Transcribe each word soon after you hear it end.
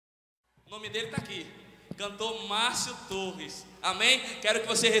O nome dele está aqui. Cantor Márcio Torres. Amém? Quero que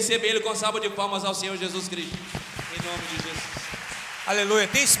você receba ele com salva de palmas ao Senhor Jesus Cristo. Em nome de Jesus. Aleluia.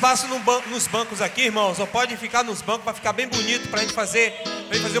 Tem espaço nos bancos aqui, irmãos. Só pode ficar nos bancos para ficar bem bonito, para a gente fazer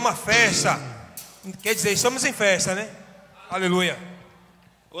uma festa. Quer dizer, estamos em festa, né? Aleluia.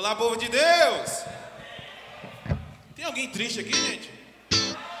 Olá, povo de Deus. Tem alguém triste aqui, gente?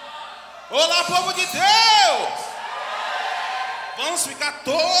 Olá, povo de Deus. Vamos ficar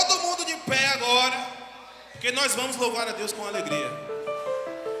todo mundo de pé agora, porque nós vamos louvar a Deus com alegria.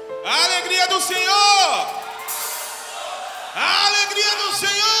 A alegria do Senhor. A alegria do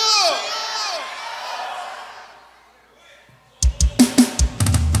Senhor.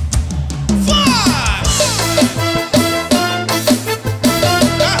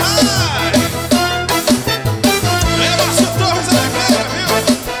 É Márcio Torres Oliveira, viu?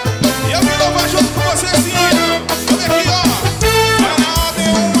 E eu vou louvar junto com você, sim. Olha aqui, ó. Faraó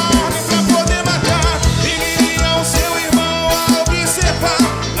deu uma ordem pra poder matar Miriam, seu irmão, ao observar.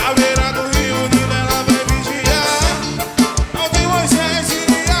 Na beira do rio Nilo ela vai vigiar. Ao que Moisés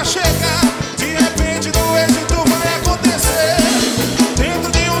iria chegar.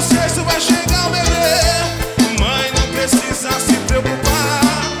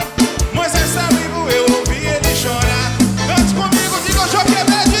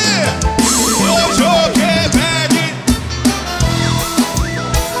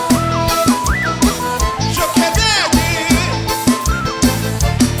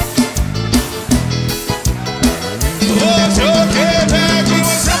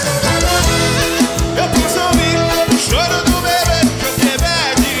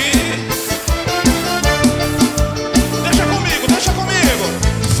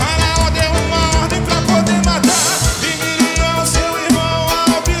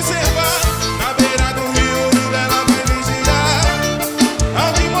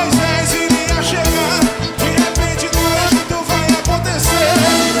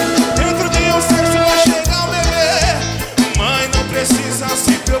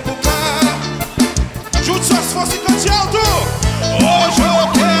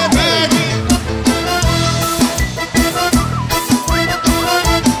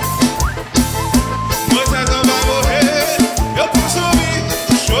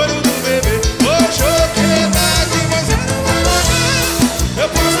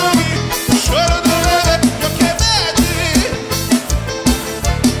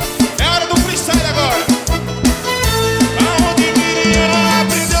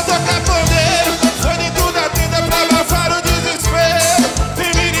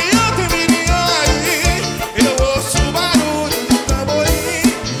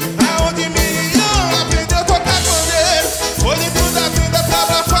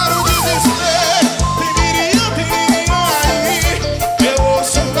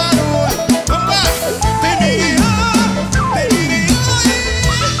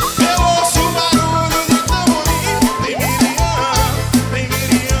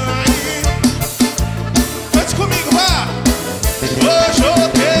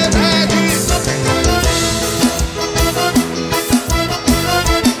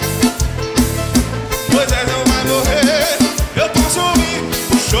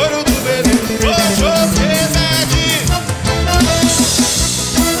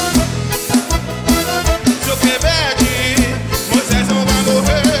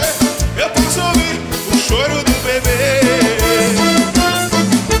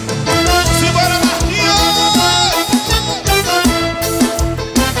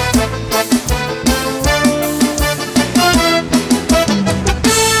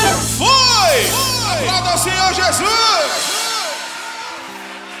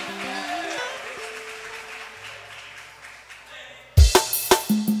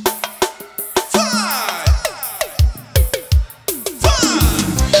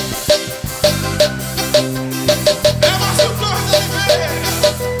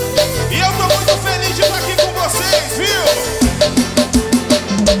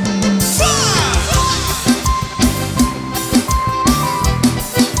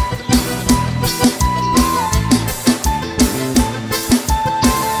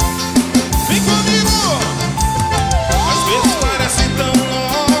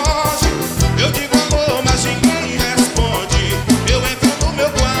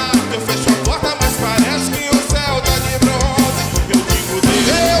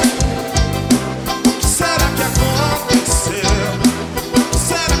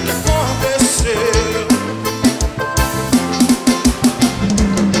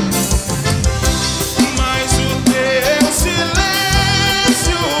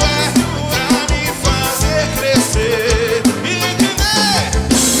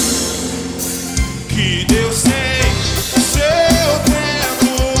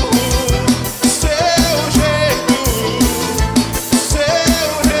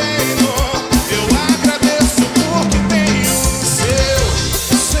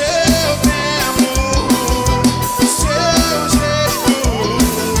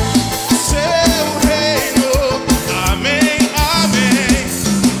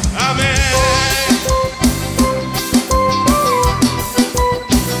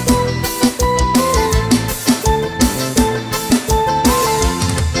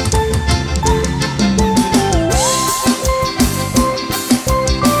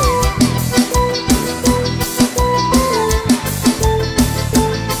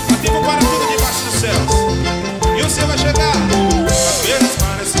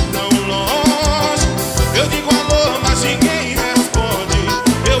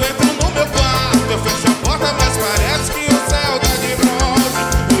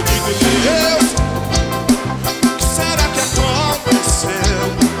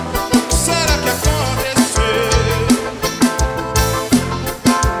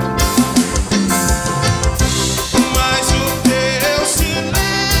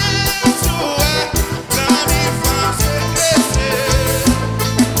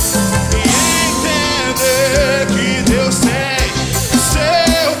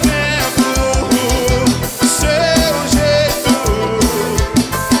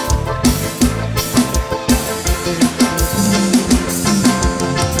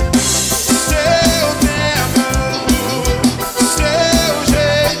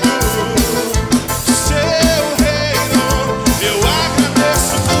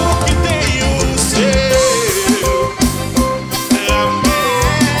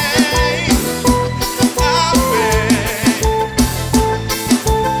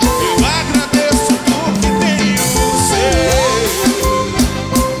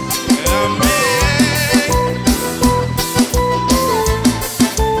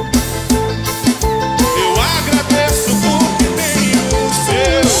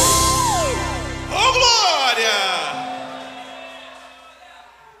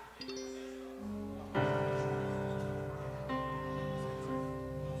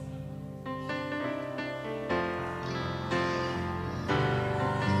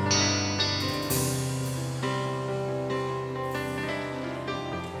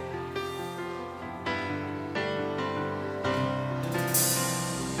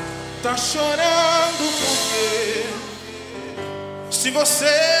 tá chorando por quê? Se você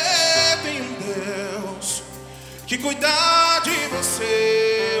tem um Deus que cuida de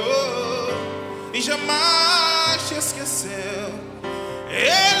você, oh, e jamais te esqueceu.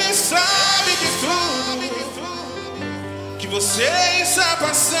 Ele sabe de tudo que você está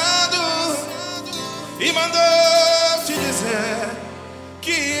passando e mandou te dizer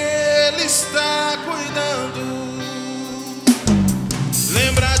que Ele está cuidando.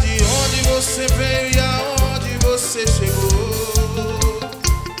 Lembra de onde você veio e aonde você chegou.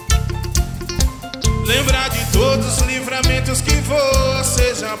 Lembra de todos os livramentos que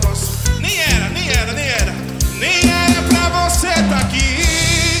você já passou. Nem era pra você estar aqui,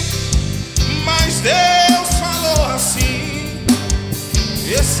 mas Deus falou assim: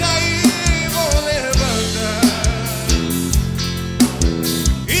 esse aí vou levantar.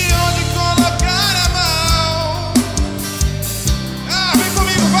 E onde colocar a mão, vem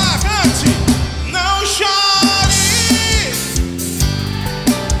comigo, vá, cante. Não chore,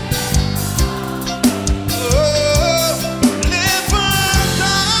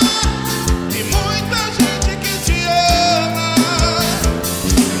 levanta. Tem muita gente que te ama.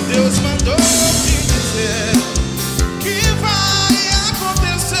 Deus mandou te dizer que vai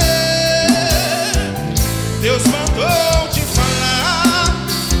acontecer. Deus mandou te falar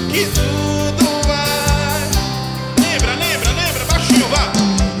que tudo vai. Lembra, baixinho, vá.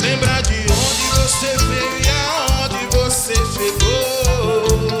 Lembra de onde você veio e aonde você chegou.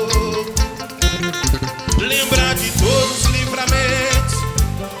 Lembra de todos os livramentos.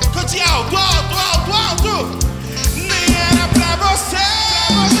 Cante alto, alto, alto, alto. Nem era pra você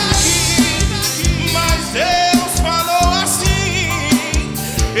estar aqui, mas Deus falou assim: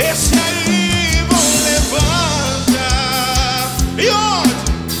 esse aí vão levantar. E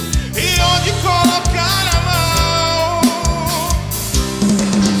onde colocar a mão.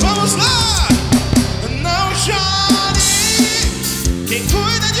 Vamos lá! Não chore. Quem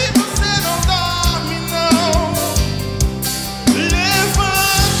cuida de você não dorme, não.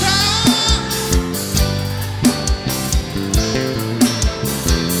 Levanta.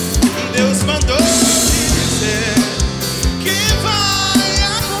 Deus mandou te dizer que vai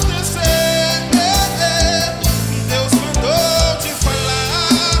acontecer. Deus mandou te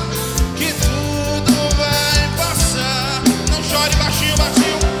falar que tudo vai passar. Não chore, baixinho,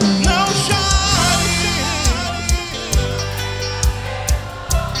 baixinho. Não chore.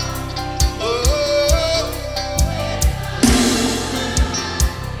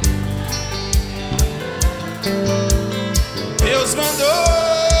 Deus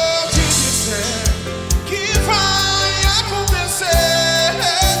mandou te dizer que vai acontecer.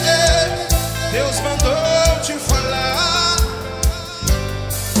 Deus mandou te falar.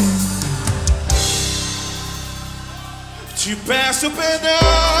 Te peço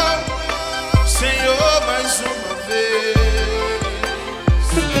perdão, Senhor, mais uma vez.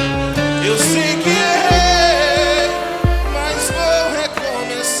 Eu sei que errei, mas vou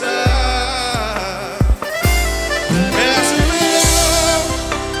recomeçar. Peço perdão,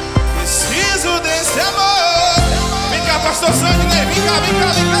 preciso desse amor. Vem cá, pastor Sandy, vem cá.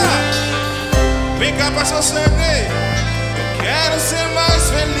 Vem cá, pastor Sandy. Eu quero ser mais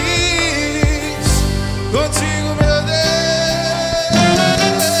feliz contigo, meu Deus.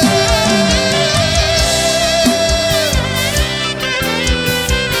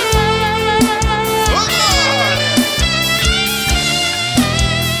 Oh, glória.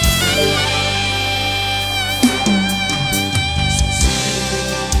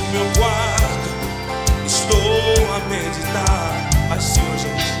 No meu quarto estou a meditar, mas se hoje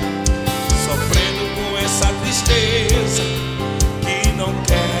sofrendo com essa tristeza.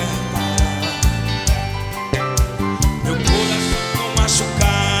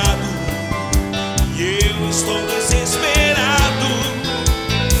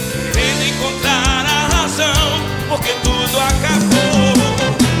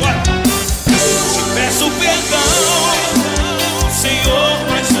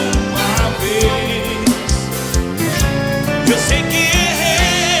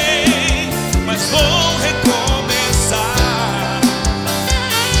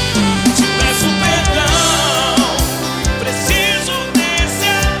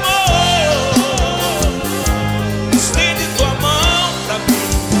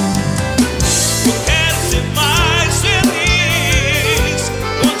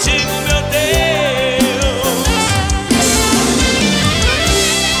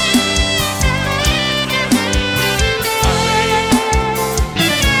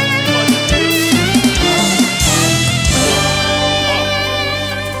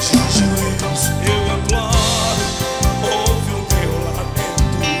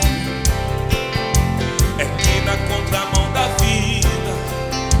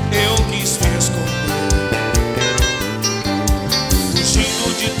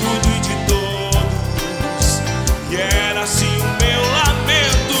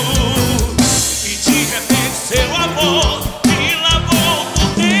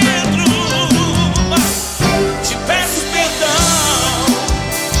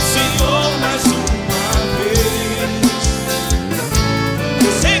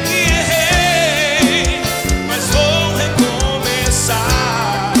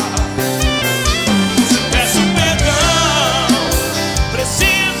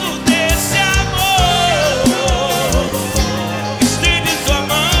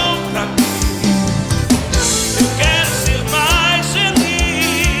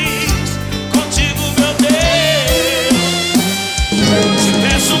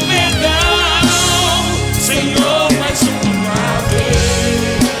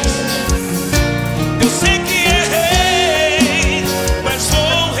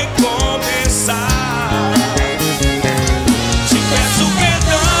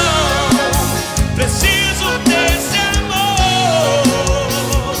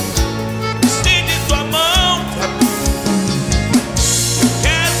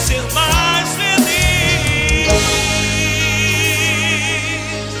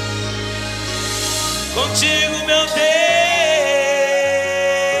 contigo, meu Deus.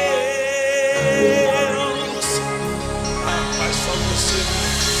 Rapaz, só você.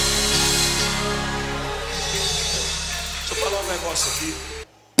 Deixa eu falar um negócio aqui.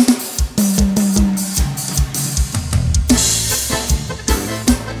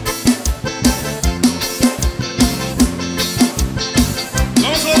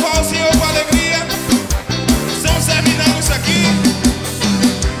 Vamos louvar o Senhor com alegria. Estamos terminando isso aqui.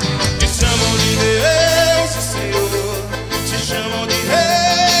 Te chamam de Deus, Senhor. Te chamam de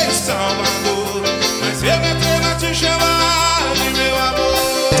Rei, Salvador. Mas eu me atrevo a te chamar de meu amor.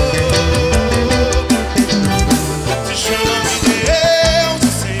 Te chamam de Deus,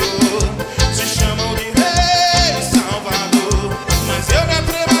 Senhor. Te chamam de Rei, Salvador. Mas eu me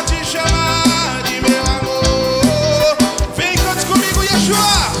atrevo a te chamar de meu amor. Vem, cante comigo,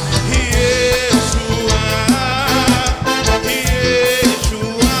 Yeshua.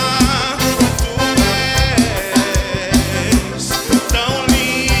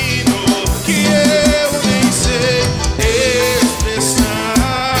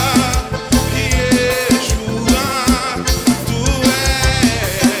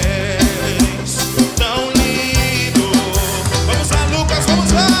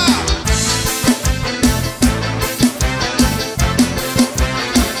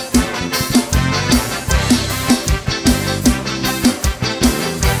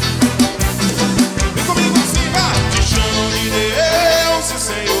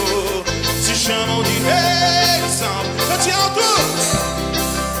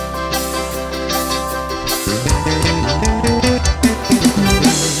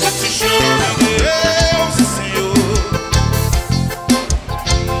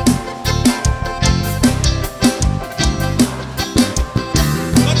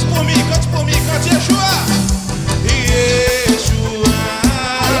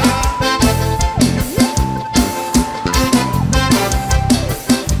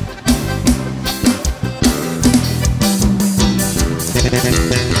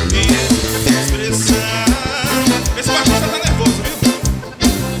 Esse baixista tá nervoso, viu?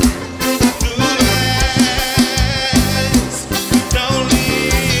 Tu és tão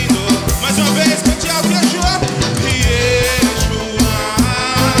lindo. Mais uma vez, cante alto, Yeshua. Yeshua,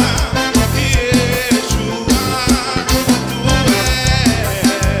 Yeshua, tu és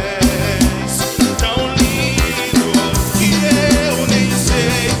tão lindo que eu nem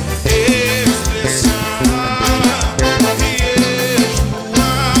sei expressar.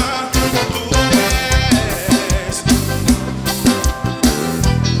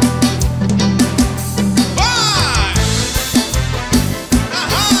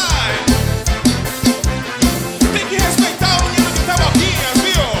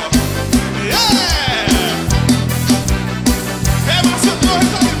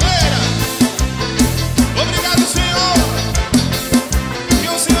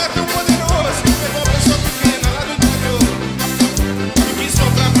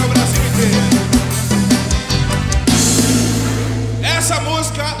 Essa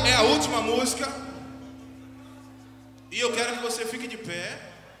música é a última música e eu quero que você fique de pé.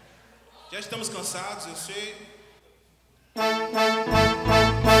 Já estamos cansados, eu sei.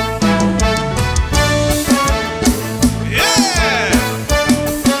 Yeah!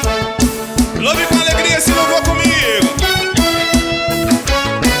 Louve com alegria se louvou comigo.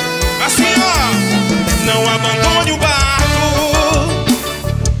 Assim, ó. Não abandone o barco.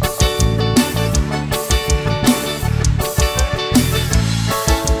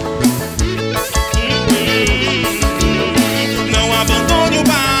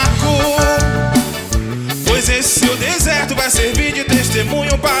 Seu deserto vai servir de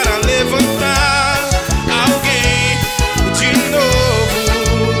testemunho para levantar alguém de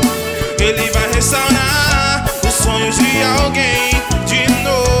novo. Ele vai restaurar os sonhos de alguém de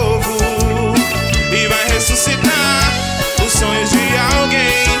novo e vai ressuscitar os sonhos de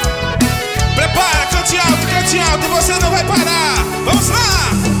alguém. Prepara, cante alto, você não vai parar. Vamos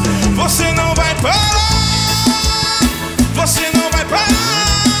lá! Você não vai parar. Você não vai parar.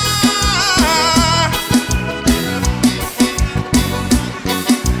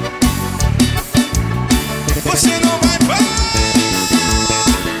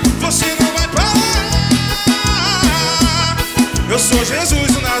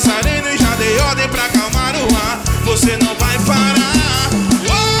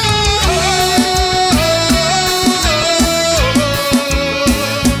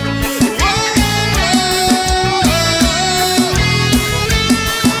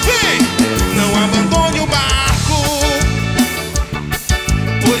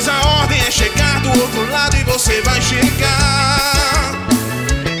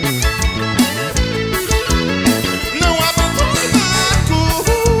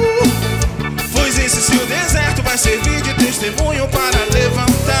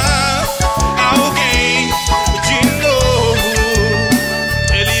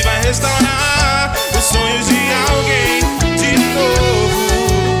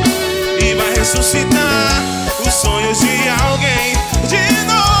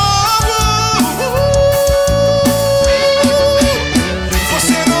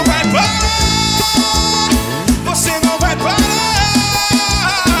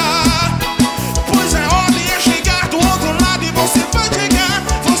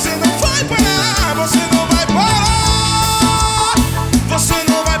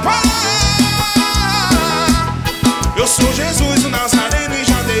 Eu sou Jesus o Nazareno e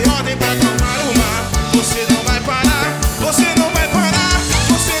já dei ordem pra acalmar o mar. Você não vai parar, você não vai parar,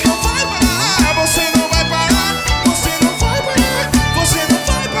 você não vai parar, você não vai parar, você não vai parar, você não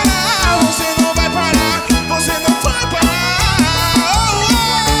vai parar, você não vai parar, você não vai parar.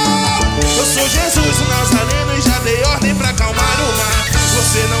 Eu sou Jesus o Nazareno e já dei ordem pra acalmar o mar.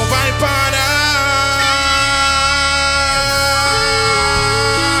 Você não vai parar.